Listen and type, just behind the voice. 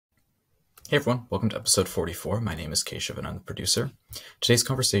Hey everyone, welcome to episode 44. My name is Keshav and I'm the producer. Today's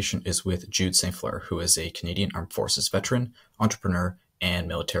conversation is with Jude St-Fleur, who is a Canadian Armed Forces veteran, entrepreneur, and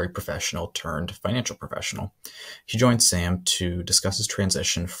military professional turned financial professional. He joined Sam to discuss his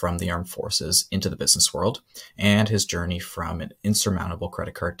transition from the armed forces into the business world and his journey from an insurmountable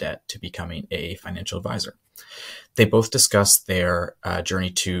credit card debt to becoming a financial advisor. They both discussed their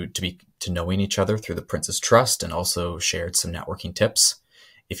journey to knowing each other through the Prince's Trust and also shared some networking tips.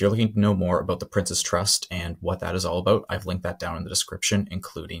 If you're looking to know more about the Prince's Trust and what that is all about, I've linked that down in the description,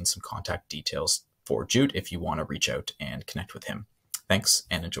 including some contact details for Jude if you want to reach out and connect with him. Thanks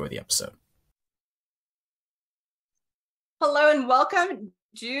and enjoy the episode. Hello and welcome,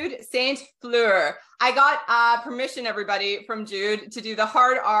 Jude St-Fleur. I got permission, everybody, from Jude to do the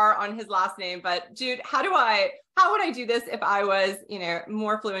hard R on his last name. But Jude, how would I do this if I was,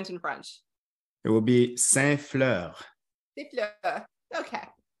 more fluent in French? It will be Saint-Fleur. Saint-Fleur. Okay.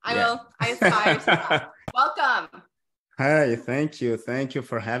 I aspire to that. Welcome. Hi, thank you. Thank you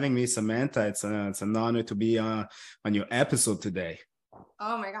for having me, Samantha. It's an honor to be on your episode today.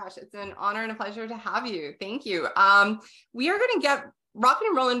 Oh my gosh, it's an honor and a pleasure to have you. Thank you. We are going to get rocking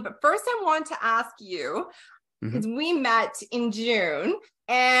and rolling, but first I want to ask you, because we met in June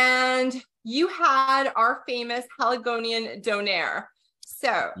and you had our famous Haligonian donaire. So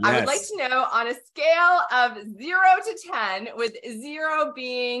yes. I would like to know, on a scale of 0 to 10, with 0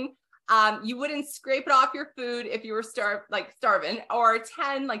 being you wouldn't scrape it off your food if you were starving, or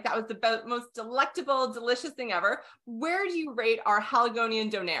 10, like that was the most delectable, delicious thing ever. Where do you rate our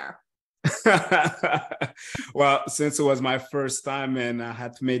Haligonian donaire? Well, since it was my first time and I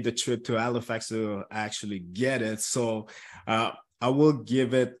had to make the trip to Halifax to actually get it, so I will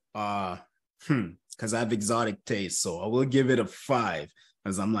give it because I have exotic taste, so I will give it a 5.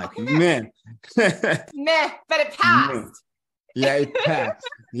 Because I'm like, okay. Man. Meh, but it passed. Yeah, it passed.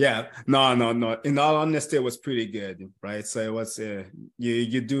 Yeah. No. In all honesty, it was pretty good, right? So it was,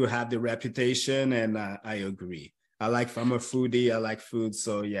 you do have the reputation, and I agree. I'm a foodie. I like food.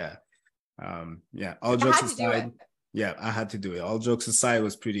 So yeah. All jokes aside. Yeah, I had to do it. All jokes aside, it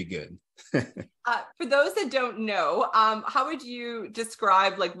was pretty good. For those that don't know, how would you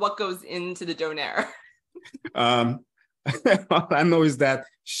describe what goes into the donaire? All I know is that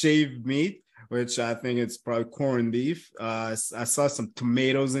shaved meat, which I think it's probably corned beef. I saw some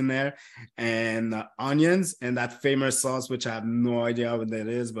tomatoes in there and onions and that famous sauce, which I have no idea what that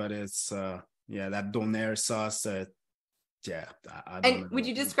is, but it's that donaire sauce. I don't know. Would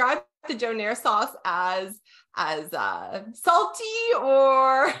you describe the donaire sauce as salty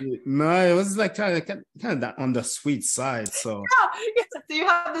or? No, it was kind of on the sweet side. So so you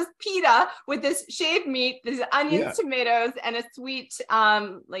have this pita with this shaved meat, these onions, tomatoes, and a sweet So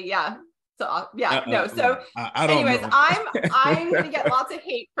anyways, I'm gonna get lots of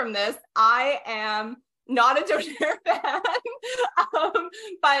hate from this. I am not a donaire fan,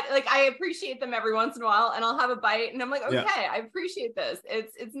 but I appreciate them every once in a while, and I'll have a bite, and I'm like, okay, I appreciate this.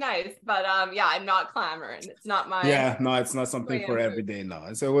 It's nice, but I'm not clamoring. It's not my it's not something for every day.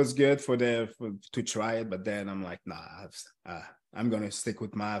 No, so it was good to try it, but then I'm like, I'm gonna stick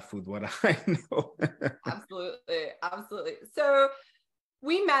with my food, what I know. Absolutely. So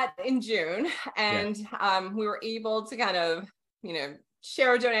we met in June, and we were able to kind of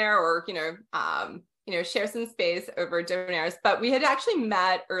share a donaire, or share some space over donaires, but we had actually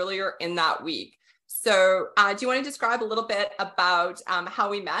met earlier in that week. So do you want to describe a little bit about how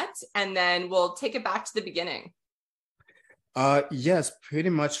we met, and then we'll take it back to the beginning? Yes, pretty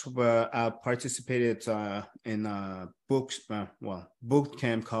much. I participated in a boot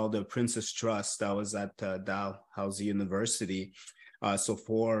camp called the Prince's Trust that was at Dalhousie University. So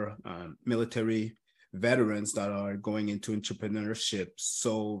for military veterans that are going into entrepreneurship.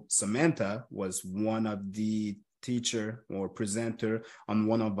 So Samantha was one of the teacher or presenter on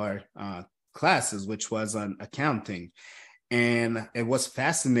one of our classes, which was on accounting. And it was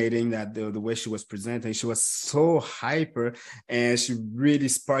fascinating that the way she was presenting, she was so hyper, and she really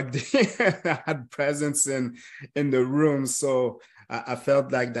sparked had presence in the room. So I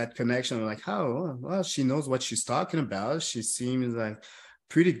felt like that connection, like, oh, well, she knows what she's talking about. She seems like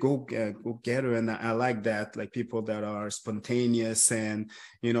pretty go-getter, and I like that, like people that are spontaneous and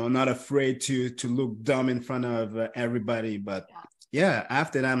not afraid to look dumb in front of everybody. But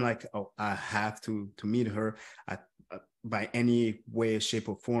after that, I'm like, oh, I have to meet her by any way, shape,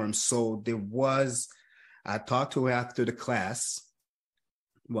 or form. So I talked to her after the class.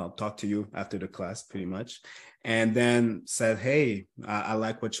 Well, talked to you after the class, pretty much, and then said, hey, I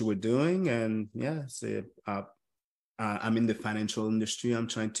like what you were doing, and I'm in the financial industry. I'm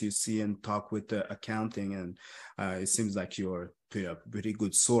trying to see and talk with the accounting, and it seems like you're a pretty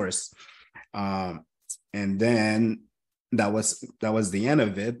good source. And then that was the end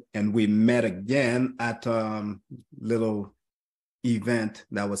of it. And we met again at little event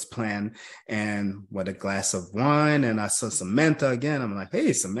that was planned, and with a glass of wine, and I saw Samantha again. I'm like,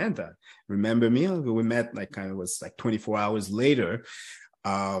 hey, Samantha, remember me? We met like kind of was like 24 hours later.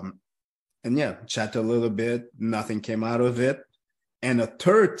 And yeah, chat a little bit, nothing came out of it. And a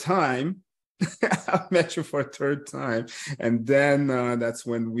third time, I met you for a third time. And then that's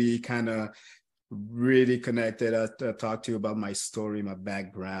when we kind of really connected. I talked to you about my story, my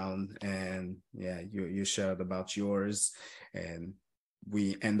background, and yeah, you shared about yours, and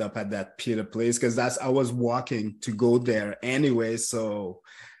we end up at that Peter place because I was walking to go there anyway. So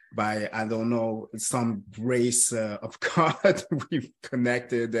by, I don't know, some grace of God, we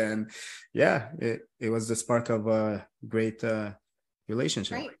connected, and yeah, it was the spark of a great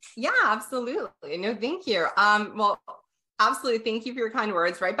relationship. Right. Yeah, absolutely. No, thank you. Well, absolutely. Thank you for your kind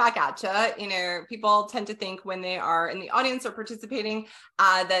words. Right back at you. You know, people tend to think when they are in the audience or participating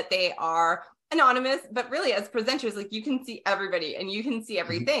that they are anonymous, but really as presenters, like you can see everybody and you can see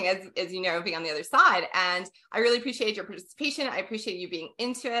everything as you know, being on the other side. And I really appreciate your participation. I appreciate you being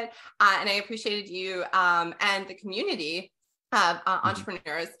into it. And I appreciated you and the community of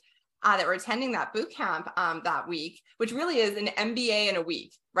entrepreneurs that were attending that boot camp that week, which really is an MBA in a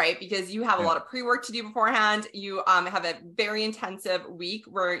week, right? Because you have a lot of pre-work to do beforehand. You have a very intensive week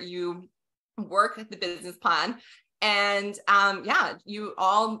where you work the business plan. And yeah, you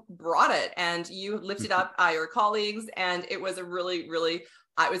all brought it and you lifted up your colleagues. And it was a really, really,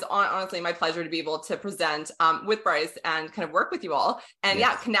 it was honestly my pleasure to be able to present with Bryce and kind of work with you all. And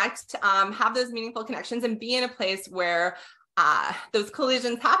yeah, connect, have those meaningful connections and be in a place where those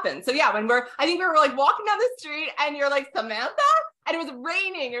collisions happen. So yeah, I think we were like walking down the street and you're like, Samantha, and it was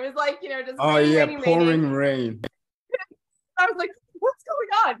raining. It was like, you know, just pouring rain. I was like, what's going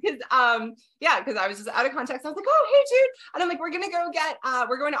on? Because I was just out of context. I was like, oh, hey, Jude. And I'm like, we're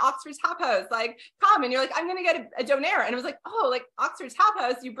going to Oxford Tap House. Like, come. And you're like, I'm going to get a donaire. And I was like, oh, like Oxford Tap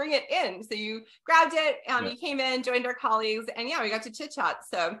House, you bring it in. So you grabbed it. You came in, joined our colleagues. And yeah, we got to chit chat.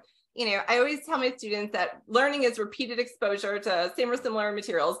 So, you know, I always tell my students that learning is repeated exposure to same or similar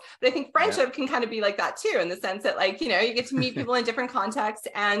materials. But I think friendship can kind of be like that too, in the sense that, like, you know, you get to meet people in different contexts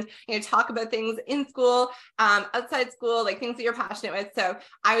and, you know, talk about things in school, outside school, like things that you're passionate with. So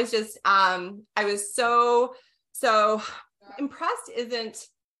I was just, I was so impressed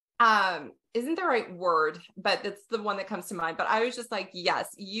isn't the right word, but that's the one that comes to mind. But I was just like, yes,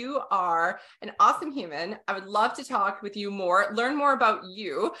 you are an awesome human. I would love to talk with you more, learn more about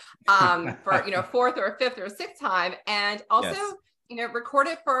you for, you know, fourth or fifth or sixth time. And also, you know, record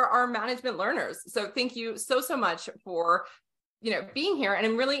it for our management learners. So thank you so much for, you know, being here. And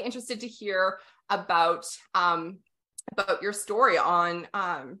I'm really interested to hear about your story on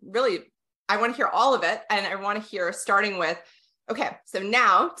really, I want to hear all of it. And I want to hear starting with, okay, so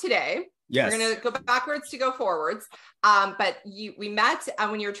now today, we're going to go backwards to go forwards. But we met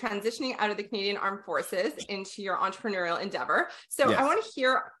when you were transitioning out of the Canadian Armed Forces into your entrepreneurial endeavor. So I want to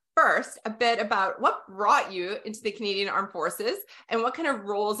hear first a bit about what brought you into the Canadian Armed Forces and what kind of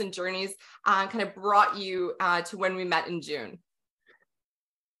roles and journeys kind of brought you to when we met in June.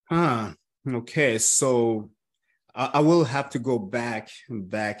 Okay. So I will have to go back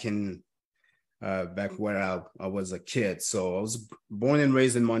where I was a kid. So I was born and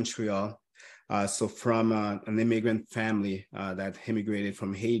raised in Montreal. So from an immigrant family that immigrated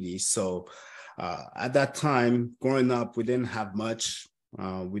from Haiti. So at that time, growing up, we didn't have much.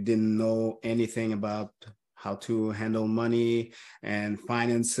 We didn't know anything about how to handle money and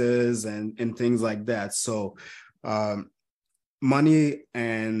finances and things like that. So money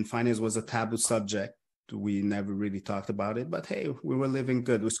and finance was a taboo subject. We never really talked about it, but hey, we were living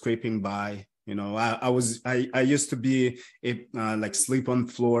good. We're scraping by. You know, I used to be like sleep on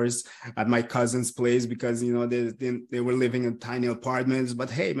floors at my cousin's place because, you know, they were living in tiny apartments,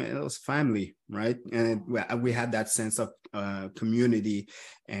 but hey, man, it was family, right? And we had that sense of community,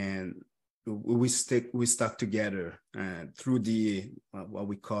 and we stuck together through the what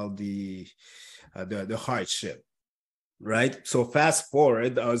we call the hardship. Right. So fast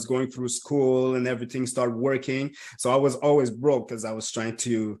forward, I was going through school and everything started working. So I was always broke because I was trying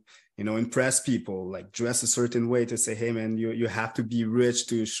to, you know, impress people, like dress a certain way to say, hey, man, you have to be rich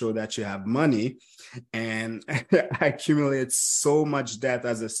to show that you have money. And I accumulated so much debt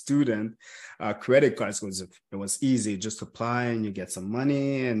as a student. Credit cards it was easy, just apply and you get some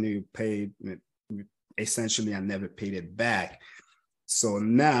money and you pay. Essentially, I never paid it back. So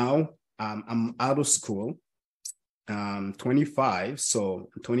now I'm out of school. 25, so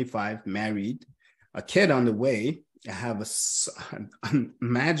 25, married, a kid on the way, have an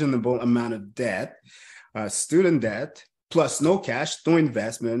unimaginable amount of debt, student debt, plus no cash, no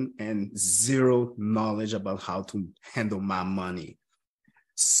investment, and zero knowledge about how to handle my money.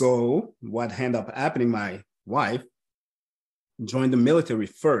 So what ended up happening, my wife joined the military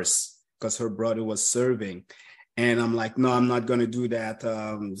first because her brother was serving. And I'm like, no, I'm not going to do that.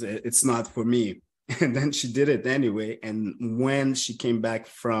 It's not for me. And then she did it anyway. And when she came back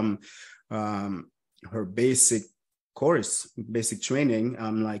from her basic course, basic training,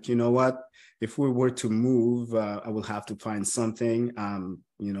 I'm like, you know what? If we were to move, I will have to find something.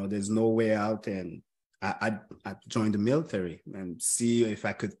 There's no way out. And I joined the military and see if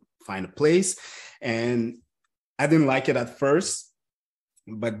I could find a place. And I didn't like it at first,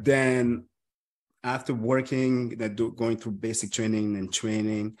 but then after working, going through basic training and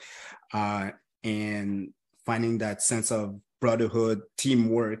finding that sense of brotherhood,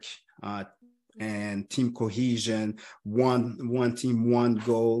 teamwork, and team cohesion, one team, one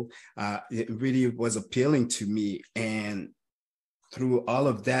goal, it really was appealing to me. And through all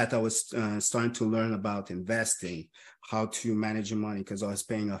of that, I was starting to learn about investing, how to manage your money, because I was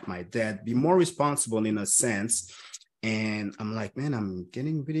paying off my debt, be more responsible in a sense. And I'm like, man, I'm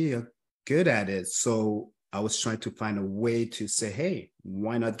getting really good at it. So I was trying to find a way to say, hey,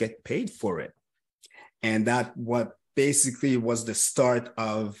 why not get paid for it? And that what basically was the start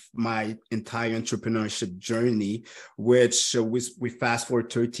of my entire entrepreneurship journey, which we fast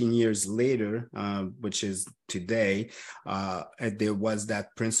forward 13 years later, which is today. There was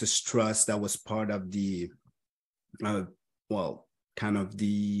that Princess Trust that was part of the, for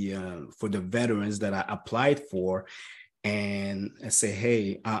the veterans that I applied for. And I say,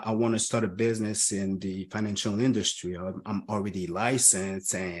 hey, I want to start a business in the financial industry. I'm already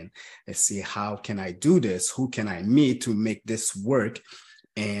licensed, and I see, how can I do this? Who can I meet to make this work?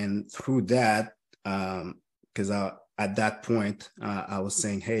 And through that, because at that point, I was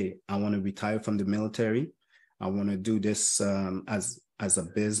saying, hey, I want to retire from the military. I want to do this as a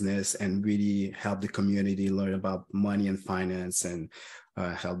business and really help the community learn about money and finance and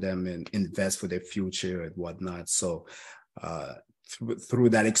help them invest for their future and whatnot. So through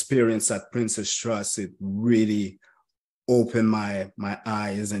that experience at Princess Trust, it really opened my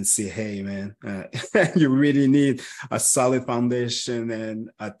eyes and say, hey, man, you really need a solid foundation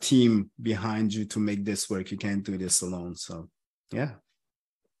and a team behind you to make this work. You can't do this alone. So, yeah.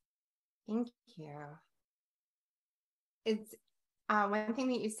 Thank you. It's one thing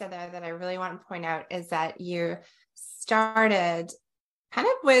that you said there that I really want to point out is that you started kind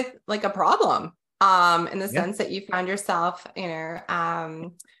of with like a problem, in the sense that you found yourself,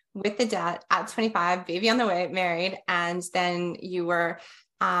 with the debt at 25, baby on the way, married, and then you were,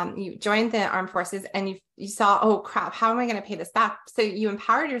 you joined the armed forces, and you saw, oh crap, how am I going to pay this back? So you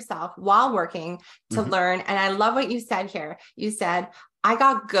empowered yourself while working to learn. And I love what you said here. You said, I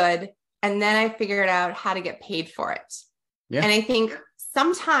got good, and then I figured out how to get paid for it. Yeah. And I think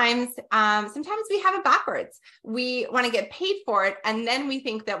sometimes we have it backwards. We want to get paid for it, and then we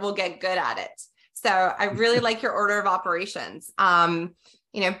think that we'll get good at it. So I really like your order of operations.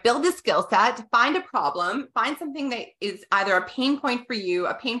 Build a skill set, find a problem, find something that is either a pain point for you,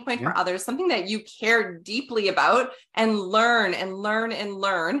 a pain point for others, something that you care deeply about, and learn and learn and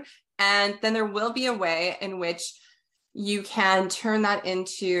learn. And then there will be a way in which you can turn that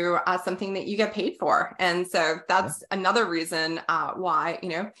into something that you get paid for. And so that's another reason why,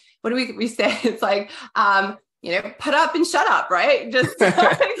 what do we say? It's like, put up and shut up, right? Just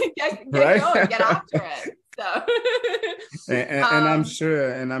get going, get after it. So, and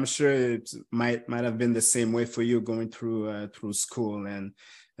I'm sure it might have been the same way for you going through school, and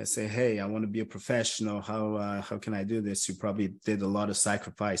I say, hey, I want to be a professional. How can I do this? You probably did a lot of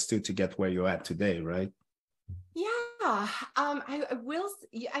sacrifice too to get where you're at today, right? Yeah, I will.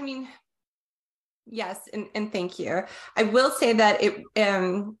 I mean, yes, and thank you. I will say that it,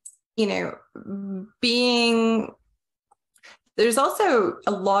 there's also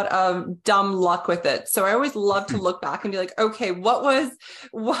a lot of dumb luck with it. So I always love to look back and be like, okay, what was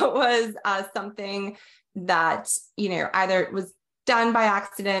something that, either it was done by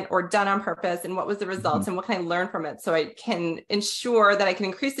accident or done on purpose, and what was the results, and what can I learn from it, so I can ensure that I can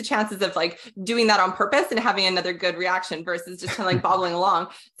increase the chances of like doing that on purpose and having another good reaction versus just kind of like bobbling along.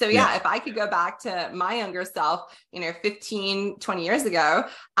 So if I could go back to my younger self, 15, 20 years ago,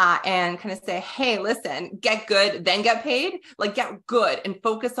 and kind of say, hey, listen, get good, then get paid, like get good and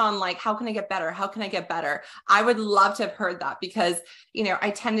focus on like, how can I get better? How can I get better? I would love to have heard that, because, I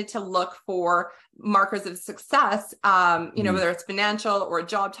tended to look for markers of success, whether it's financial or a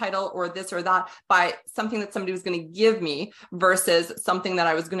job title or this or that, by something that somebody was going to give me versus something that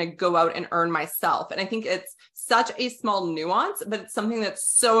I was going to go out and earn myself. And I think it's such a small nuance, but it's something that's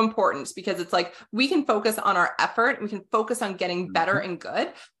so important because it's like, we can focus on our effort. We can focus on getting better and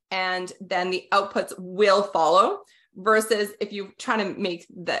good. And then the outputs will follow, versus if you try to make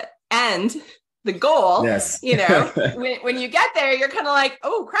the end the goal, Yes. you know, when you get there, you're kind of like,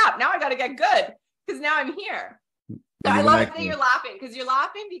 oh crap, now I got to get good because now I'm here. So I love that you're laughing, because you're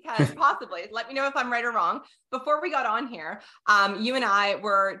laughing because possibly, let me know if I'm right or wrong. Before we got on here, you and I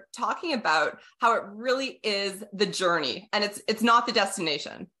were talking about how it really is the journey, and it's not the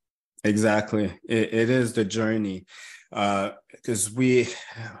destination. Exactly. It is the journey. Because we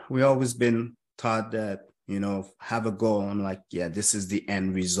always been taught that, you know, have a goal. I'm like, yeah, this is the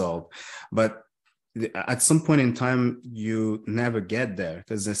end result. But at some point in time, you never get there,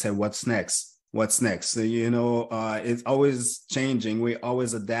 because they say, what's next? What's next? So, you know, it's always changing. We're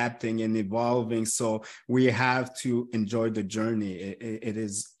always adapting and evolving. So we have to enjoy the journey. It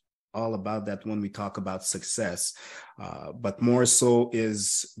is all about that when we talk about success. But more so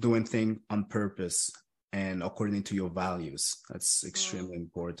is doing things on purpose and according to your values. That's extremely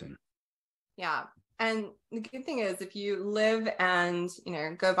important. Yeah. And the good thing is, if you live and, you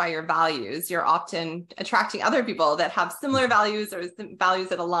know, go by your values, you're often attracting other people that have similar values or values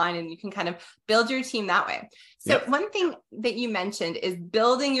that align, and you can kind of build your team that way. So one thing that you mentioned is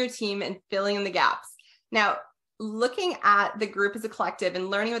building your team and filling in the gaps. Now, looking at the group as a collective and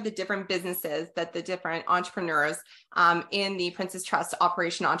learning about the different businesses that the different entrepreneurs in the Princess Trust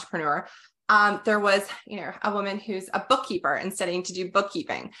Operation Entrepreneur, there was, you know, a woman who's a bookkeeper and studying to do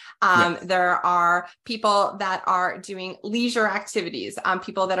bookkeeping. There are people that are doing leisure activities,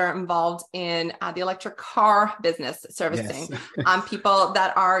 people that are involved in the electric car business servicing, people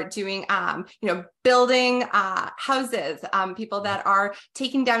that are doing, you know, building houses, people that are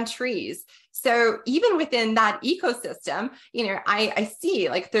taking down trees. So even within that ecosystem, you know, I see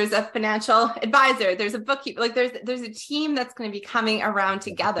like there's a financial advisor, there's a bookkeeper, like there's a team that's going to be coming around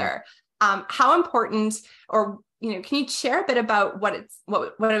together. How important, or, you know, can you share a bit about what it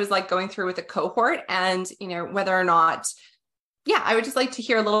was like going through with a cohort, and, you know, whether or not, I would just like to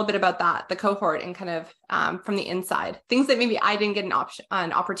hear a little bit about that, the cohort, and kind of from the inside, things that maybe I didn't get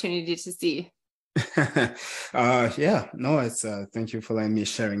an opportunity to see. It's thank you for letting me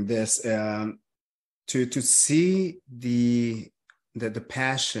sharing this. To see the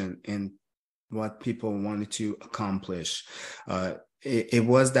passion in what people wanted to accomplish. It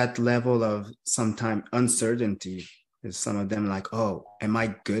was that level of sometimes uncertainty. Some of them like, oh, am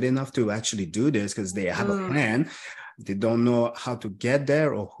I good enough to actually do this? Because they have a plan. They don't know how to get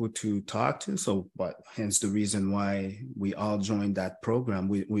there or who to talk to. So, hence the reason why we all joined that program.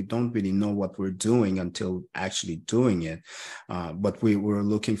 We don't really know what we're doing until actually doing it. But we were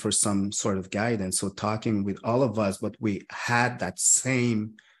looking for some sort of guidance. So talking with all of us, but we had that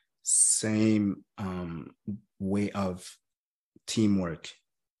same way of teamwork.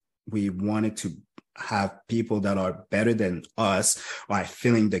 We wanted to have people that are better than us by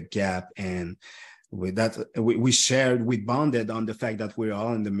filling the gap. And with that, we bonded on the fact that we're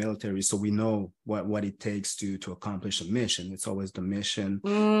all in the military, so we know what it takes to accomplish a mission. It's always the mission,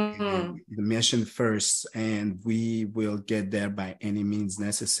 the mission first, and we will get there by any means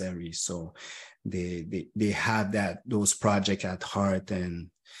necessary. So they have those projects at heart, and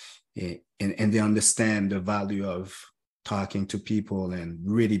they understand the value of talking to people and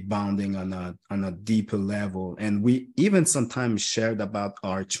really bonding on a deeper level. And we even sometimes shared about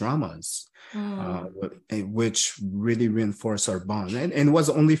our traumas, which really reinforced our bond. And it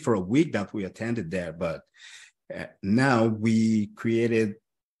was only for a week that we attended there, but now we created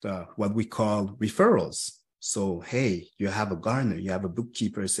what we call referrals. So, hey, you have a gardener, you have a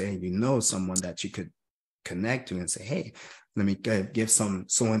bookkeeper, say, you know, someone that you could connect to and say, hey, let me give some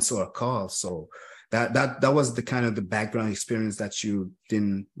so-and-so a call. So that was the kind of the background experience that you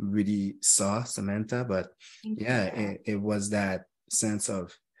didn't really saw, Samantha, but it was that sense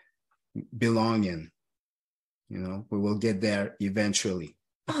of belonging. You know, we will get there eventually.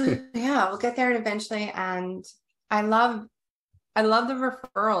 We'll get there eventually. And I love the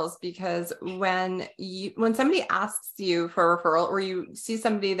referrals, because when somebody asks you for a referral, or you see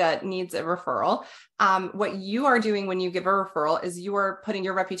somebody that needs a referral, what you are doing when you give a referral is you are putting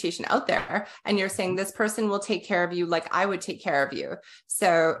your reputation out there, and you're saying this person will take care of you like I would take care of you.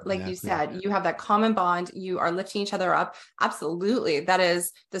 So like you said, you have that common bond, you are lifting each other up. Absolutely. That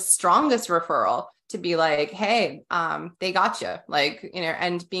is the strongest referral, to be like, hey, they got you, like, you know,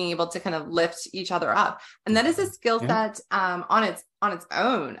 and being able to kind of lift each other up. And that is a skill set on its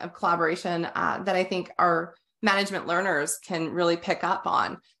own of collaboration that I think our management learners can really pick up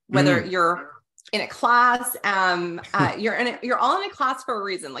on, whether you're in a class, you're all in a class for a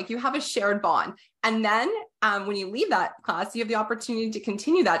reason. Like, you have a shared bond. And then when you leave that class, you have the opportunity to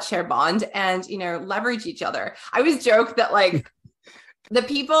continue that share bond and, leverage each other. I always joke that like the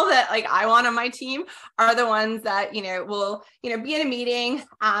people that like I want on my team are the ones that, will, be in a meeting,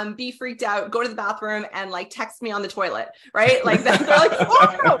 be freaked out, go to the bathroom and like text me on the toilet, right? Like they're like,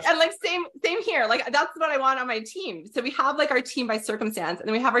 oh, and like same here. Like that's what I want on my team. So we have like our team by circumstance, and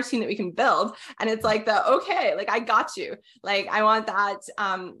then we have our team that we can build. And it's like okay, like I got you. Like I want that.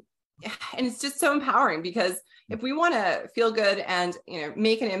 And it's just so empowering, because if we want to feel good and,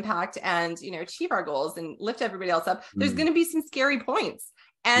 make an impact and, achieve our goals and lift everybody else up, there's going to be some scary points,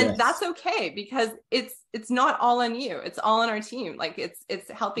 and that's okay, because it's not all on you. It's all on our team. Like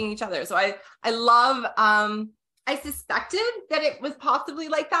it's helping each other. So I love, I suspected that it was possibly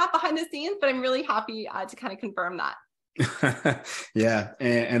like that behind the scenes, but I'm really happy to kind of confirm that. Yeah.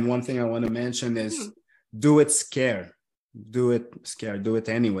 And one thing I want to mention is do it scared. Do it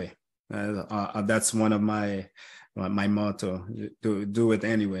anyway. That's one of my motto. Do it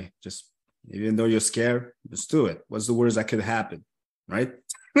anyway. Just even though you're scared, just do it. What's the worst that could happen, right?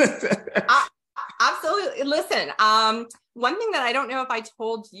 Absolutely. Listen, one thing that I don't know if I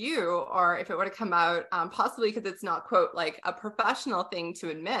told you or if it would have come out, possibly because it's not, quote, like a professional thing to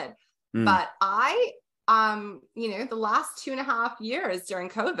admit, but I, the last 2.5 years during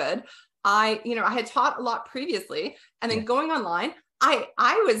COVID, I had taught a lot previously, and then going online, I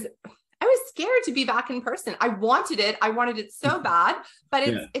was scared to be back in person. I wanted it so bad, but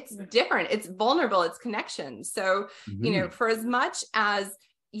it's different. It's vulnerable. It's connection. So, for as much as,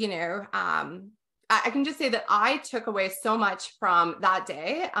 I can just say that I took away so much from that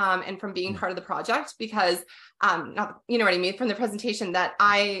day, and from being part of the project, because, you know what I mean, from the presentation, that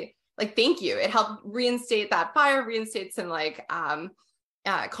I like, thank you. It helped reinstate that fire, reinstate some like,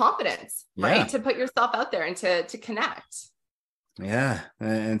 confidence, right? To put yourself out there and to connect. Yeah,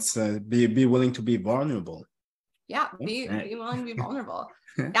 and so be willing to be vulnerable. Yeah, be willing to be vulnerable.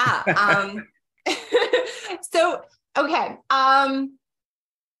 Yeah. So okay. I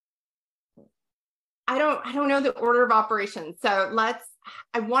don't know the order of operations. So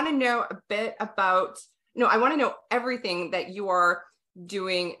I want to know a bit about. No, I want to know everything that you are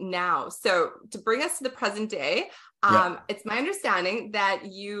doing now. So to bring us to the present day, it's my understanding that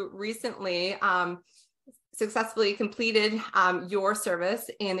you recently successfully completed your service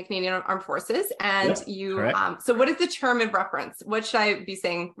in the Canadian Armed Forces, and so what is the term of reference? What should I be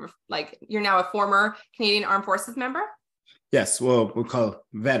saying? Like, you're now a former Canadian Armed Forces member? Yes, well, we'll call it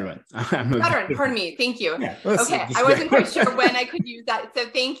veteran. Veteran, pardon me. Thank you. Yeah, okay, I wasn't quite sure when I could use that. So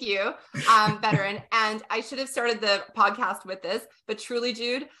thank you, veteran. And I should have started the podcast with this, but truly,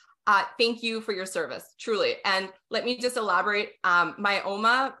 Jude, thank you for your service, truly. And let me just elaborate. My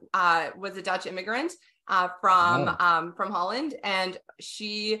Oma was a Dutch immigrant from Holland, and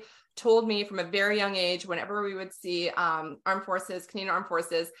she told me from a very young age, whenever we would see armed forces, Canadian Armed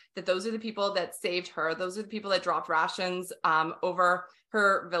Forces, that those are the people that saved her. Those are the people that dropped rations over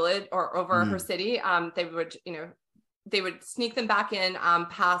her village or over her city. They would sneak them back in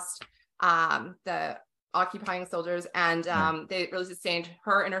past the occupying soldiers, and they really sustained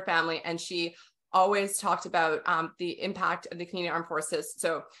her and her family. And she always talked about the impact of the Canadian Armed Forces.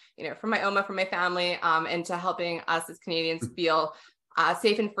 So, from my Oma, from my family, and to helping us as Canadians feel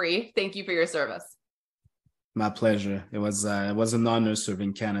safe and free. Thank you for your service. My pleasure. It was an honor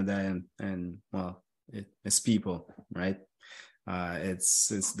serving Canada and its people, right?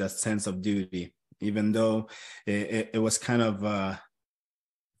 It's that sense of duty, even though it was kind of a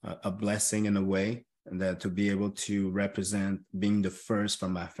blessing in a way, that to be able to represent being the first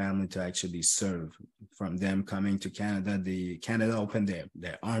from my family to actually serve. From them coming to Canada, Canada opened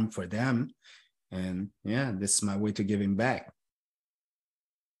their arm for them, and this is my way to giving back.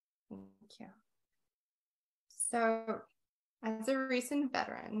 Thank you. So, as a recent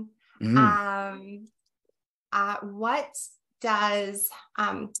veteran, what does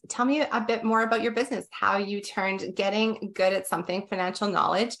tell me a bit more about your business, how you turned getting good at something, financial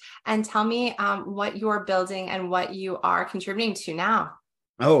knowledge, and tell me what you're building and what you are contributing to now.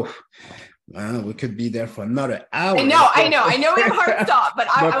 Oh, well, we could be there for another hour. I know we have a hard stop, but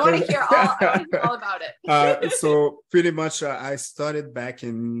I want to hear all about it. So pretty much I started back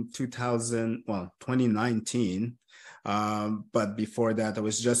in 2019. But before that, I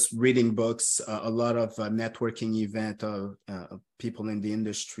was just reading books, a lot of networking event of people in the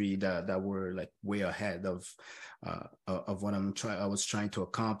industry that were like way ahead of what I was trying to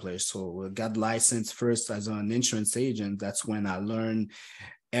accomplish. So I got licensed first as an insurance agent. That's when I learned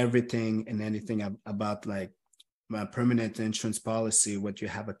everything and anything about like my permanent insurance policy, what you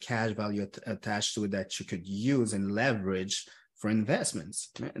have a cash value attached to it that you could use and leverage for investments.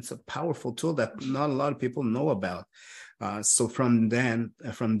 It's a powerful tool that not a lot of people know about. So from there,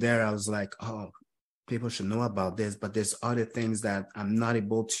 I was like, oh, people should know about this, but there's other things that I'm not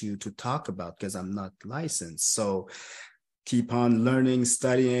able to talk about because I'm not licensed. So keep on learning,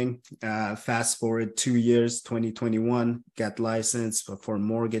 studying. Fast forward 2 years, 2021, got licensed for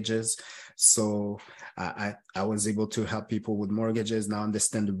mortgages. So I was able to help people with mortgages, now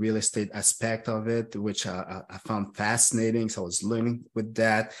understand the real estate aspect of it, which I found fascinating. So I was learning with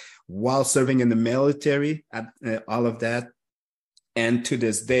that while serving in the military, all of that. And to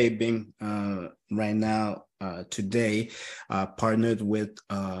this day, being right now, today, partnered with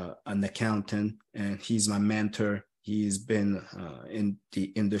an accountant, and he's my mentor. He's been in the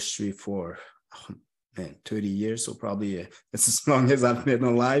industry for 30 years, so probably it's as long as I've been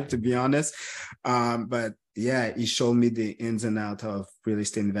alive, to be honest. But yeah, he showed me the ins and outs of real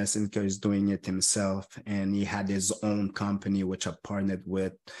estate investing because he's doing it himself, and he had his own company, which I partnered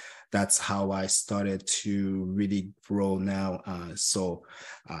with. That's how I started to really grow now. So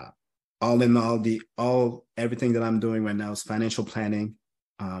all in all, everything that I'm doing right now is financial planning,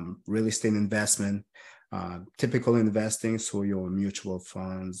 real estate investment, typical investing, so your mutual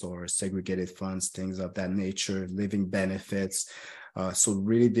funds or segregated funds, things of that nature, living benefits. So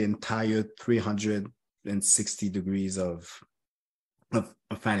really the entire 360 degrees of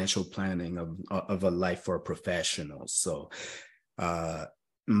financial planning of a life for a professional. So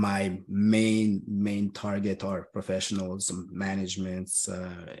my main target are professionals, managements,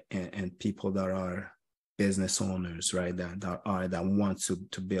 and people that are business owners, right? That want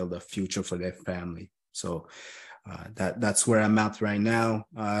to build a future for their family. So that's where I'm at right now.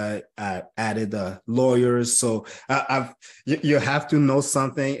 I added lawyers. So you have to know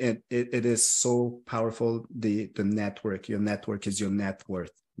something. It is so powerful. The network, your network is your net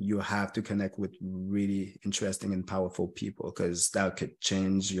worth. You have to connect with really interesting and powerful people, because that could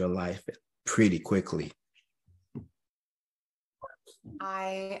change your life pretty quickly.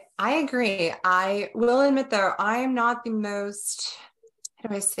 I agree. I will admit, though, I am not the most, how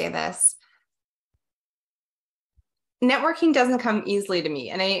do I say this? Networking doesn't come easily to me.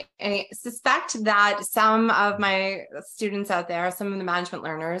 And I suspect that some of my students out there, some of the management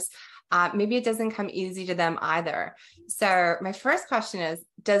learners, maybe it doesn't come easy to them either. So my first question is,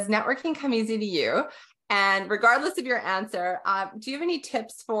 does networking come easy to you? And regardless of your answer, do you have any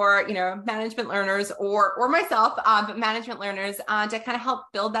tips for, management learners or myself, but management learners to kind of help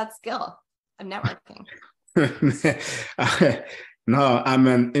build that skill of networking? No, I'm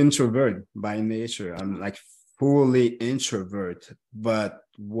an introvert by nature. I'm like fully introvert. But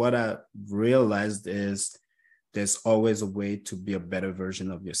what I realized is there's always a way to be a better version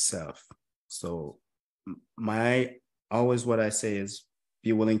of yourself. So what I say is,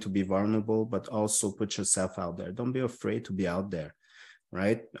 be willing to be vulnerable, but also put yourself out there. Don't be afraid to be out there,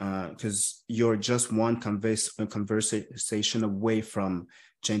 right? Because you're just one conversation away from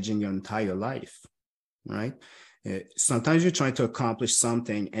changing your entire life, right? Sometimes you're trying to accomplish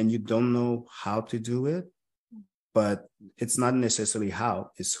something and you don't know how to do it, but it's not necessarily how,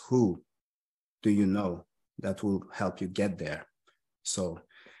 it's who do you know that will help you get there. So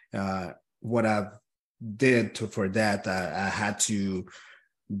what I did for that, I had to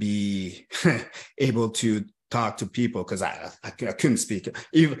be able to talk to people, because I couldn't speak.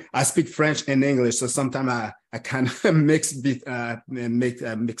 Even I speak French and English, so sometimes I kind of mixed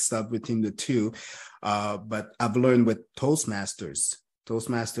up between the two. But I've learned with Toastmasters.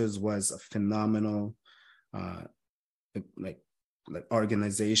 Toastmasters was a phenomenal like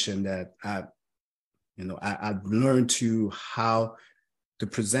organization that I've learned how to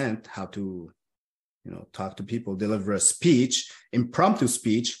present, how to talk to people, deliver a speech, impromptu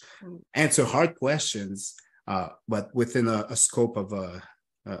speech, answer hard questions, but within a scope of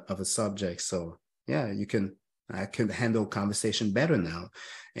a subject. So yeah, I can handle conversation better now.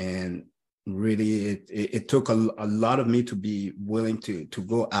 And really it took a lot of me to be willing to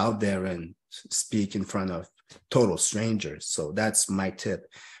go out there and speak in front of total strangers. So that's my tip.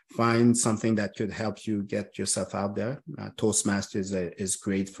 Find something that could help you get yourself out there. Toastmasters is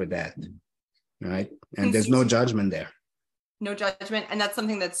great for that. Right. And there's no judgment there. No judgment. And that's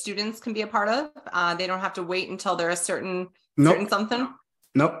something that students can be a part of. They don't have to wait until they're a certain something.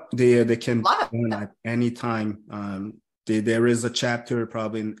 Nope. They can join at any time. There is a chapter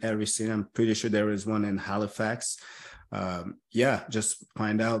probably in every city. I'm pretty sure there is one in Halifax. Just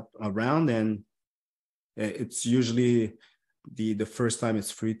find out around, and it's usually the first time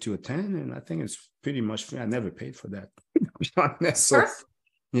it's free to attend. And I think it's pretty much free. I never paid for that, to be honest. So,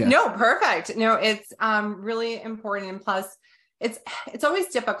 yeah. No, perfect. No, it's really important. And plus, it's always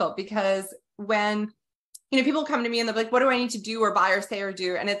difficult because when people come to me and they're like, what do I need to do or buy or say or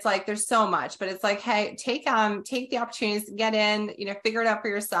do? And it's like, there's so much, but it's like, hey, take the opportunities, get in, figure it out for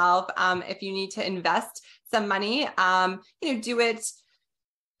yourself. If you need to invest some money, do it.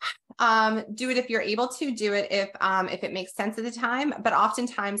 Do it if you're able to. Do it if it makes sense at the time. But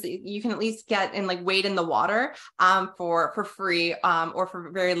oftentimes you can at least get and like wade in the water for free or for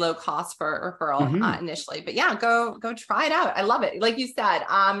very low cost for referral initially. But yeah, go try it out. I love it. Like you said,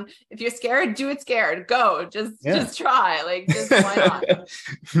 if you're scared, do it scared. Go, just try. Like, just why not?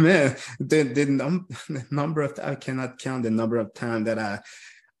 Man, the number of I cannot count the number of times that I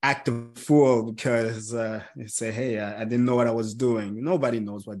act a fool because you say, hey, I didn't know what I was doing. Nobody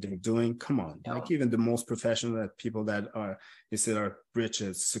knows what they're doing. Come on. No. Like even the most professional people that are rich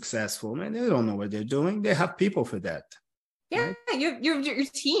and successful, man, they don't know what they're doing. They have people for that. Yeah, right? you have your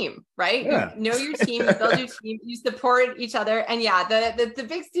team, right? Yeah. You know your team, you build your team, you support each other. And yeah, the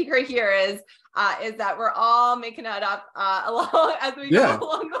big secret here is that we're all making it up along as we go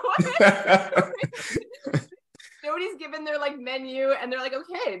along the way. Nobody's given their like menu and they're like,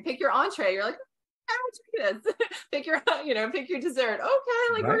 okay, pick your entree. You're like, I would do this. pick your dessert.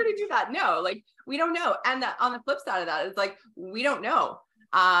 Okay, like we're gonna do that. No, like we don't know. And on the flip side of that, it's like we don't know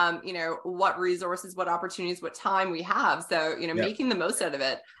what resources, what opportunities, what time we have. So, making the most out of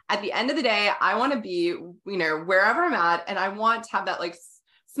it. At the end of the day, I want to be, wherever I'm at, and I want to have that like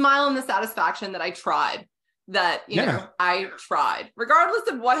smile and the satisfaction that I tried. That I tried, regardless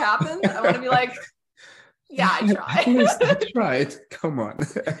of what happens. I want to be like, yeah, I tried. I tried. Come on.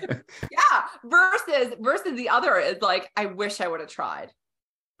 Versus the other is like, I wish I would have tried.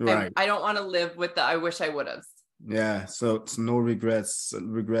 Right. I don't want to live with the I wish I would have. Yeah. So it's no regrets.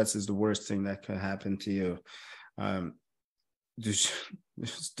 Regrets is the worst thing that can happen to you. Just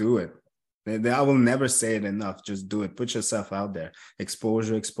do it. I will never say it enough. Just do it. Put yourself out there.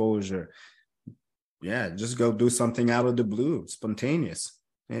 Exposure. Yeah. Just go do something out of the blue, spontaneous.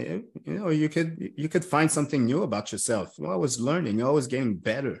 You could find something new about yourself. You're always learning, you're always getting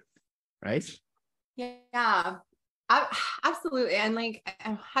better, right? Yeah, absolutely. And like,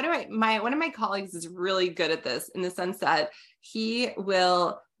 one of my colleagues is really good at this in the sense that he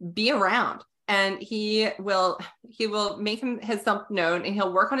will be around and he will make himself known and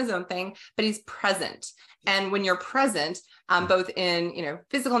he'll work on his own thing, but he's present. And when you're present, both in,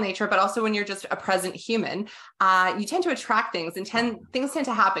 physical nature, but also when you're just a present human, you tend to attract things and things tend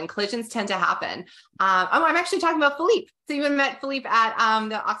to happen. Collisions tend to happen. I'm actually talking about Philippe. So you met Philippe at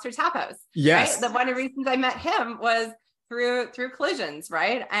the Oxford Tap House. Yes. Right? One of the reasons I met him was through collisions,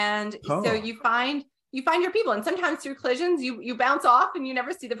 right? And so you find your people, and sometimes through collisions, you bounce off and you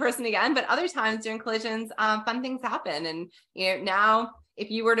never see the person again. But other times during collisions, fun things happen. And now, if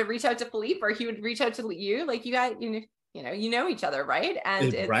you were to reach out to Philippe or he would reach out to you, like you guys, you know each other, right?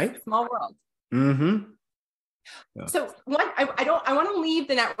 And it's a small world. Mm-hmm. Yeah. So I want to leave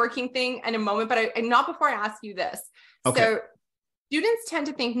the networking thing in a moment, but not before I ask you this. Okay. So students tend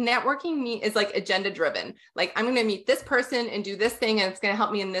to think networking is like agenda driven. Like I'm going to meet this person and do this thing, and it's going to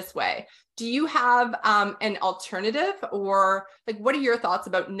help me in this way. Do you have an alternative, or like, what are your thoughts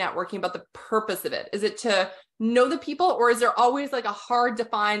about networking, about the purpose of it? Is it to know the people, or is there always like a hard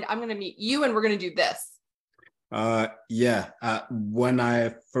defined, I'm going to meet you and we're going to do this? When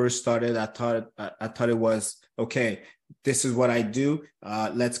I first started, I thought it was, okay, this is what I do.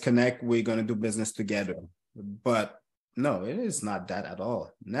 Let's connect. We're going to do business together. But no, it is not that at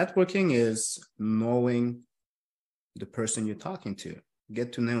all. Networking is knowing the person you're talking to.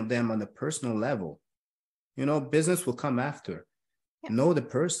 Get to know them on a personal level. Business will come after. Yeah. Know the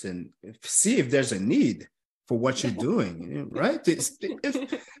person. See if there's a need for what you're doing, right?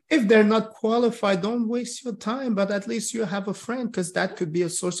 If they're not qualified, don't waste your time, but at least you have a friend, because that could be a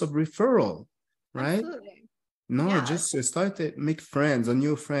source of referral, right? Absolutely. No, just start to make friends, a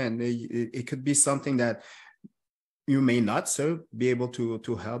new friend. It could be something that you may not be able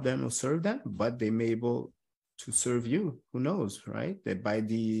to help them or serve them, but they may be able to serve you. Who knows, right? That by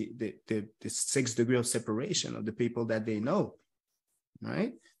the 6 degree of separation of the people that they know,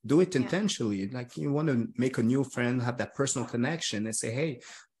 right? Do it intentionally. Like you want to make a new friend, have that personal connection, and say, hey,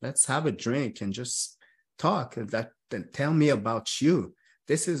 let's have a drink and just talk. Then tell me about you.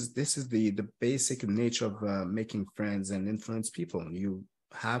 This is the basic nature of making friends and influence people. You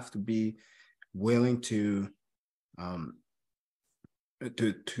have to be willing to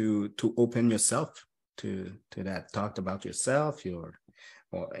open yourself to that. Talk about yourself,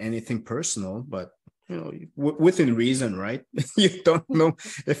 or anything personal, but within reason, right? You don't know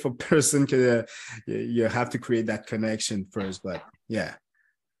if a person could. You have to create that connection first, but yeah.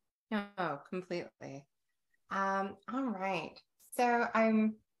 No, completely. All right. So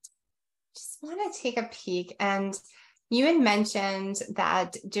I'm just want to take a peek. And you had mentioned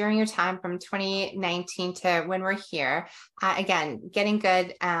that during your time from 2019 to when we're here, again, getting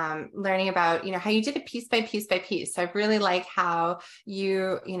good, learning about, how you did it piece by piece by piece. So I really like how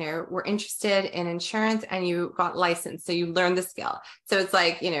you were interested in insurance and you got licensed. So you learned the skill. So it's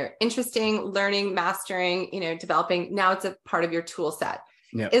like, interesting, learning, mastering, developing. Now it's a part of your tool set.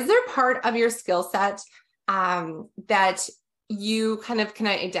 Yeah. Is there part of your skill set that you kind of can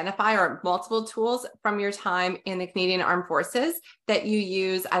identify, or multiple tools from your time in the Canadian Armed Forces that you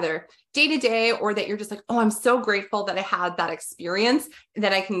use either day to day, or that you're just like, oh, I'm so grateful that I had that experience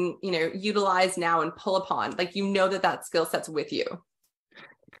that I can, utilize now and pull upon, like, that skill set's with you?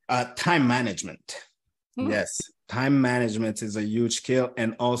 Time management. Yes. Time management is a huge skill,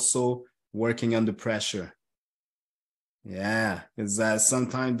 and also working under pressure. Yeah. Because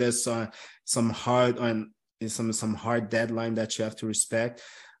sometimes there's some hard deadline that you have to respect,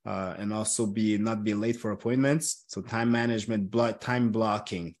 and also not be late for appointments. So time management, time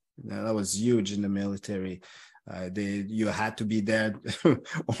blocking, that was huge in the military. You had to be there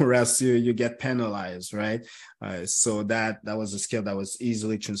or else you get penalized, right? So that was a skill that was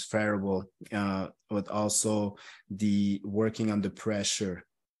easily transferable, but also the working under pressure.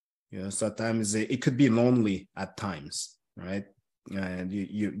 Sometimes it could be lonely at times, right? And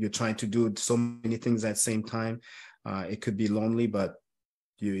you're trying to do so many things at the same time. It could be lonely, but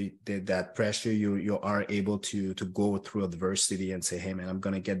that pressure, you are able to go through adversity and say, hey man, I'm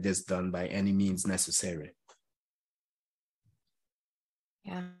going to get this done by any means necessary.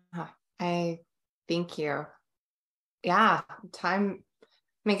 Yeah, I thank you. Yeah, time.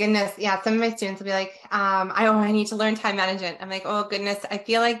 My goodness. Yeah. Some of my students will be like, I need to learn time management. I'm like, oh goodness. I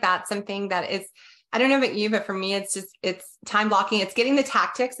feel like that's something that is, I don't know about you, but for me, it's time blocking. It's getting the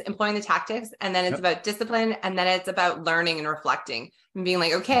tactics, employing the tactics. And then it's about discipline. And then it's about learning and reflecting and being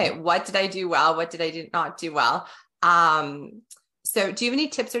like, okay, what did I do well? What did I not do well? So do you have any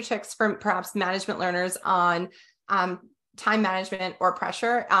tips or tricks for perhaps management learners on, time management or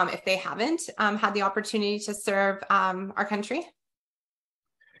pressure, if they haven't had the opportunity to serve our country?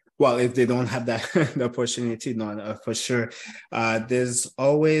 Well, if they don't have that the opportunity, no, for sure. There's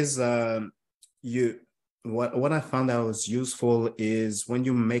always what I found that was useful is when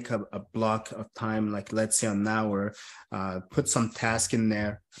you make a block of time, like let's say an hour, put some task in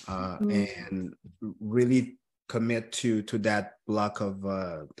there, and really commit to that block of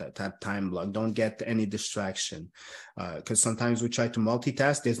that time block. Don't get any distraction, because sometimes we try to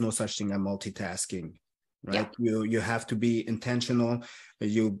multitask. There's no such thing as multitasking, right? Yeah. You have to be intentional.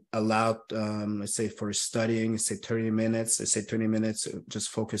 You allow, let's say for studying, say 30 minutes, just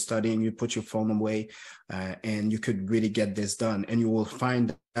focus studying. You put your phone away, and you could really get this done. And you will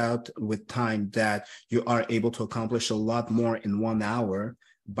find out with time that you are able to accomplish a lot more in 1 hour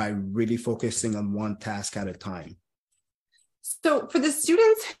by really focusing on one task at a time. So for the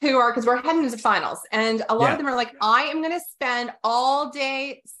students who are, because we're heading into finals, and a lot of them are like, I am going to spend all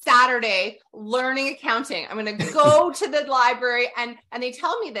day Saturday learning accounting. I'm going to go to the library, and they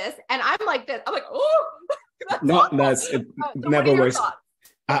tell me this, and I'm like this. I'm like, oh, it never works.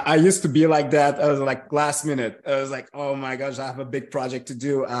 I used to be like that. I was like last minute. I was like, oh my gosh, I have a big project to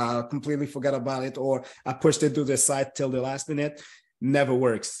do. Completely forgot about it, or I pushed it to the side till the last minute. Never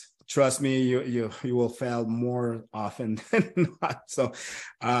works. Trust me, you will fail more often than not. So,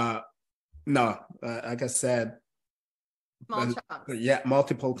 no, like I said,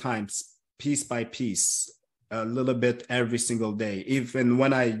 multiple times, piece by piece, a little bit every single day. Even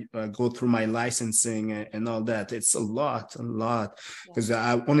when I go through my licensing and all that, it's a lot, because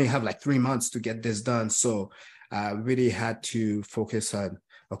I only have like 3 months to get this done. So I really had to focus on,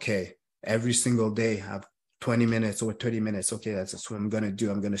 okay, every single day have 20 minutes or 30 minutes. Okay, that's what I'm going to do.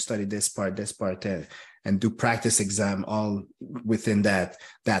 I'm going to study this part, and do practice exam all within that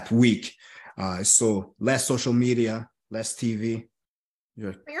week. So less social media, less TV.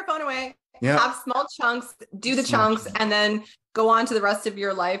 Put your phone away. Yeah. Have small chunks, do the chunks, and then go on to the rest of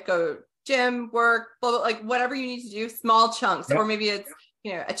your life. Go gym, work, blah, blah, like whatever you need to do, small chunks. Yep. Or maybe it's,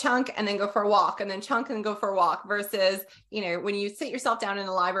 a chunk and then go for a walk, and then chunk and then go for a walk, versus, when you sit yourself down in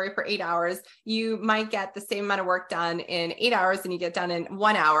the library for 8 hours, you might get the same amount of work done in 8 hours and you get done in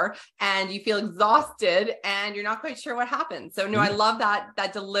 1 hour, and you feel exhausted and you're not quite sure what happened. So no, I love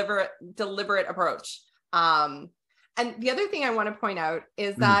that deliberate approach. And the other thing I want to point out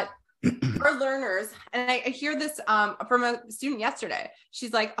is that our learners, and I hear this from a student yesterday.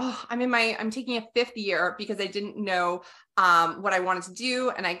 She's like, oh, I'm taking a 5th year because I didn't know what I wanted to do.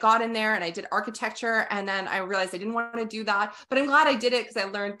 And I got in there and I did architecture. And then I realized I didn't want to do that, but I'm glad I did it because I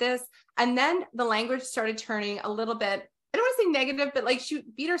learned this. And then the language started turning a little bit, I don't want to say negative, but like she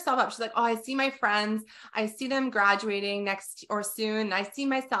beat herself up. She's like, oh, I see my friends, I see them graduating next or soon, and I see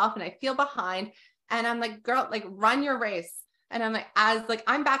myself and I feel behind. And I'm like, girl, like run your race. And I'm like,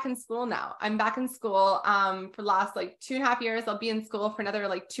 I'm back in school now. I'm back in school for the last like 2.5 years. I'll be in school for another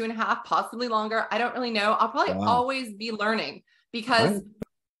like 2.5, possibly longer. I don't really know. I'll probably always be learning because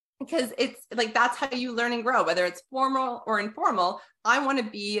it's like, that's how you learn and grow, whether it's formal or informal. I want to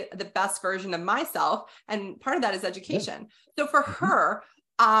be the best version of myself. And part of that is education. So for her,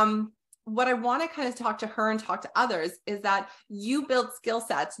 what I want to kind of talk to her and talk to others is that you build skill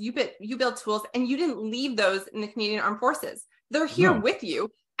sets, you build tools, and you didn't leave those in the Canadian Armed Forces. They're here with you.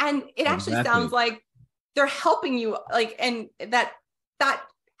 And it actually sounds like they're helping you, like, and that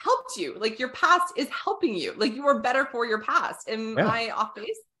helped you. Like your past is helping you. Like you were better for your past. Am I off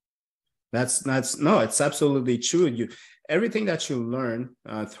base? No, it's absolutely true. Everything that you learn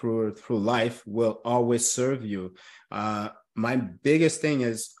through life will always serve you. My biggest thing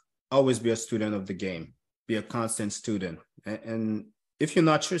is always be a student of the game, be a constant student. And if you're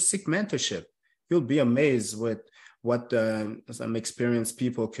not sure, seek mentorship. You'll be amazed with what some experienced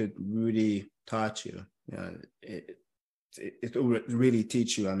people could really teach you. It will really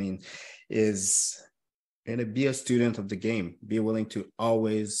teach you. I mean, and be a student of the game. Be willing to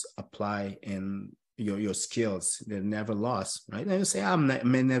always apply in your skills. They're never lost, right? And you say, I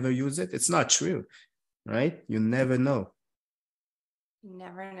may never use it. It's not true, right? You never know. You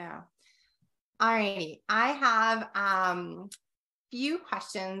never know. All righty. I have few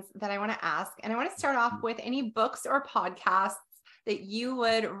questions that I want to ask. And I want to start off with any books or podcasts that you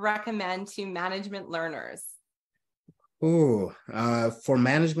would recommend to management learners. Oh, for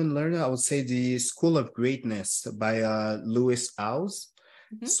management learner, I would say the School of Greatness by Lewis Howes.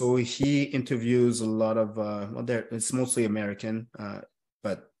 So he interviews a lot of, it's mostly American,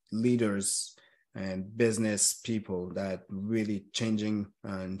 but leaders and business people that really changing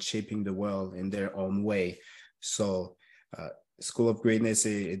and shaping the world in their own way. So School of Greatness,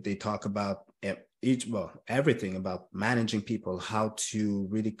 they talk about everything about managing people, how to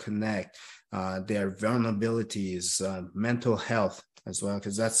really connect their vulnerabilities, mental health as well,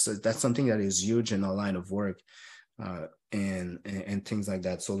 because that's something that is huge in our line of work, and things like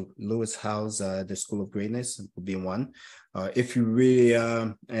that. So Lewis Howes, the School of Greatness would be one. If you really,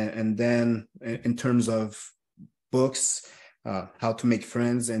 and then in terms of books, How to Make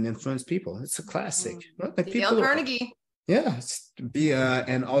Friends and Influence People, it's a classic. Right? Like Dale Carnegie. Yeah,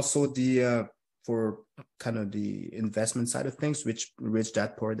 and also the for kind of the investment side of things, which Rich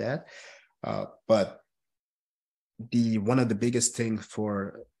Dad Poor Dad. But one of the biggest thing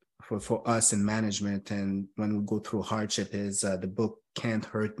for us in management and when we go through hardship is the book Can't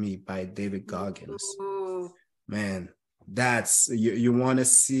Hurt Me by David Goggins. Ooh. Man, that's you want to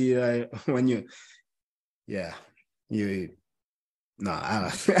see when you no, I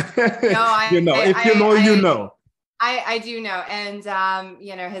don't. No, you know. I do know. And,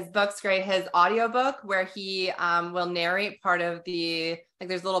 his book's great. His audiobook where he will narrate part of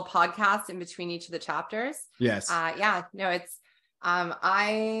there's a little podcast in between each of the chapters. Yes. It's,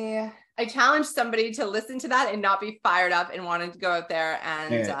 I challenge somebody to listen to that and not be fired up and wanting to go out there and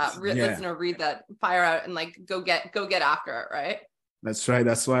listen or read that, fire out and like, go get after it. Right. That's right.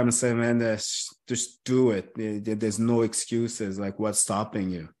 That's why I'm saying, man, just do it. There's no excuses. Like what's stopping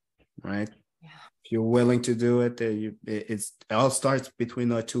you. Right. You're willing to do it, it all starts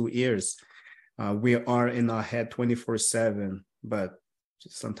between our two ears. We are in our head 24/7, but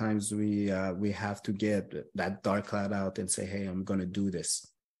sometimes we have to get that dark cloud out and say, hey, I'm going to do this.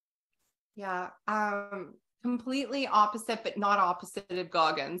 Yeah. Completely opposite, but not opposite of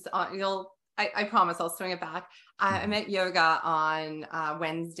Goggins. I promise I'll swing it back. I'm at yoga on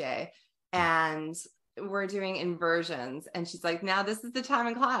Wednesday and we're doing inversions, and she's like, now this is the time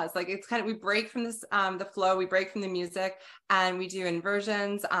in class. Like it's kind of, we break from this, the flow, we break from the music and we do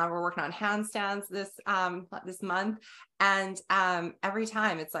inversions. We're working on handstands this month. And every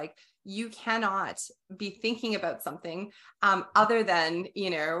time it's like, you cannot be thinking about something other than,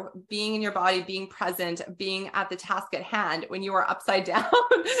 being in your body, being present, being at the task at hand when you are upside down.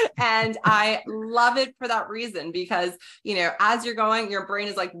 And I love it for that reason, because, as you're going, your brain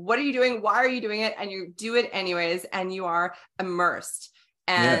is like, what are you doing? Why are you doing it? And you do it anyways, and you are immersed.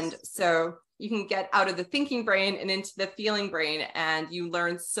 And so you can get out of the thinking brain and into the feeling brain, and you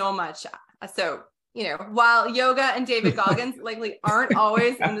learn so much. So while yoga and David Goggins likely aren't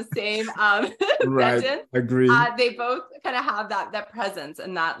always in the same right, sentence, agree. They both kind of have that presence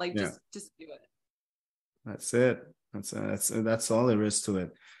and that just do it. That's it. That's all there is to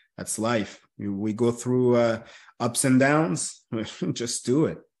it. That's life. We go through ups and downs. Just do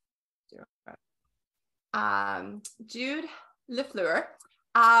it. Jude, Lefleur.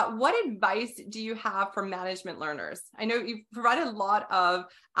 What advice do you have for management learners? I know you've provided a lot of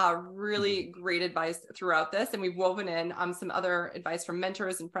really great advice throughout this, and we've woven in some other advice from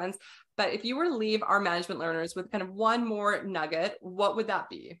mentors and friends. But if you were to leave our management learners with kind of one more nugget, what would that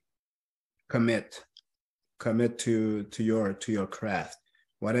be? Commit to your craft.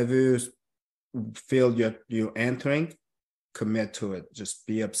 Whatever field you're entering, commit to it. Just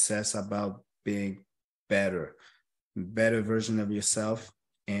be obsessed about being better version of yourself,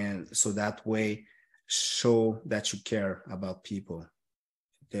 and so that way show that you care about people.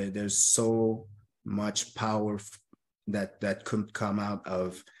 There's so much power that could come out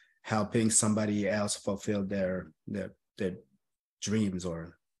of helping somebody else fulfill their dreams,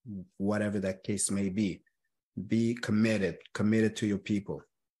 or whatever that case may be. Be committed to your people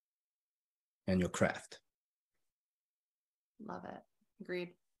and your craft. Love it.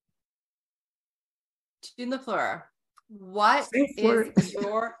 Agreed. Jude Lefleur, what St-Fleur. is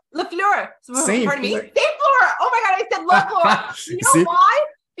your Lefleur? St-Fleur. Pardon me. St-Fleur. Oh my God, I said Lefleur. You know why?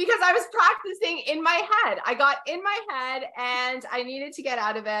 Because I was practicing in my head. I got in my head and I needed to get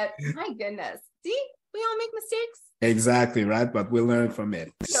out of it. My goodness. See, we all make mistakes. Exactly, right? But we learn from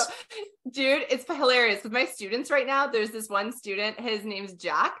it. So, dude, it's hilarious. With my students right now, there's this one student, his name's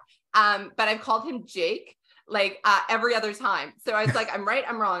Jack, but I've called him Jake every other time. So I was like, I'm right,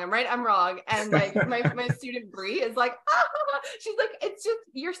 I'm wrong, I'm right, I'm wrong. And like my student Bree is like, she's like, it's just,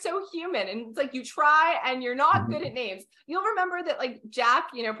 you're so human. And it's like, you try and you're not good at names. You'll remember that like Jack,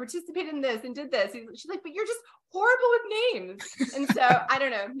 participated in this and did this. She's like, but you're just horrible with names. And so I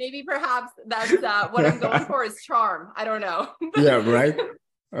don't know, maybe perhaps that's what I'm going for is charm. I don't know. Yeah, right.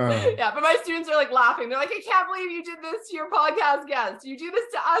 Yeah, but my students are like laughing. They're like, I can't believe you did this to your podcast guest. You do this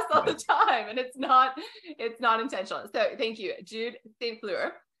to us all the time, and it's not intentional. So thank you, Jude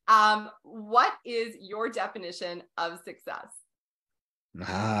St-Fleur. What is your definition of success?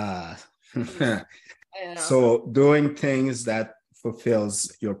 So doing things that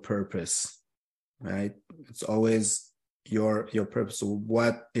fulfills your purpose, right? It's always your purpose. So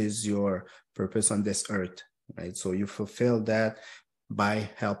what is your purpose on this earth, right? So you fulfill that by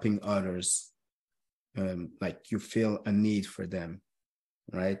helping others, like you feel a need for them,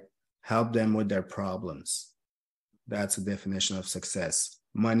 right? Help them with their problems. That's a definition of success.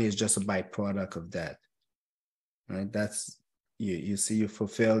 Money is just a byproduct of that, right? That's you see, you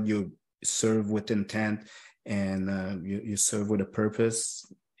fulfill, you serve with intent, and you serve with a purpose,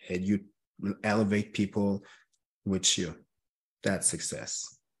 and you elevate people with you. That's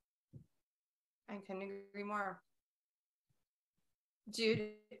success. I couldn't agree more.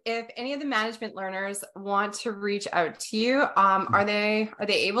 Jude, if any of the management learners want to reach out to you, are they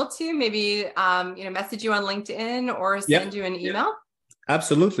able to maybe message you on LinkedIn or send you an email?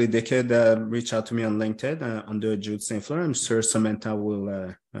 Absolutely, they could reach out to me on LinkedIn under Jude St-Fleur. I'm sure Samantha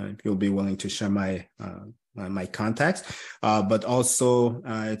will be willing to share my contacts. But also,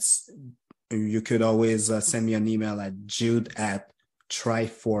 you could always send me an email at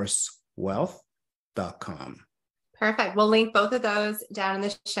jude@triforcewealth.com. Perfect. We'll link both of those down in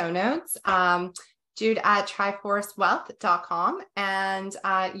the show notes. Jude@triforcewealth.com and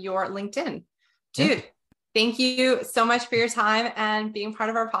your LinkedIn. Jude, thank you so much for your time and being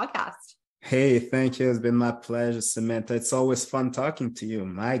part of our podcast. Hey, thank you. It's been my pleasure, Samantha. It's always fun talking to you.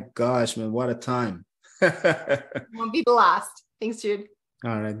 My gosh, man, what a time. Won't be the last. Thanks, Jude.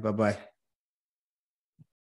 All right. Bye-bye.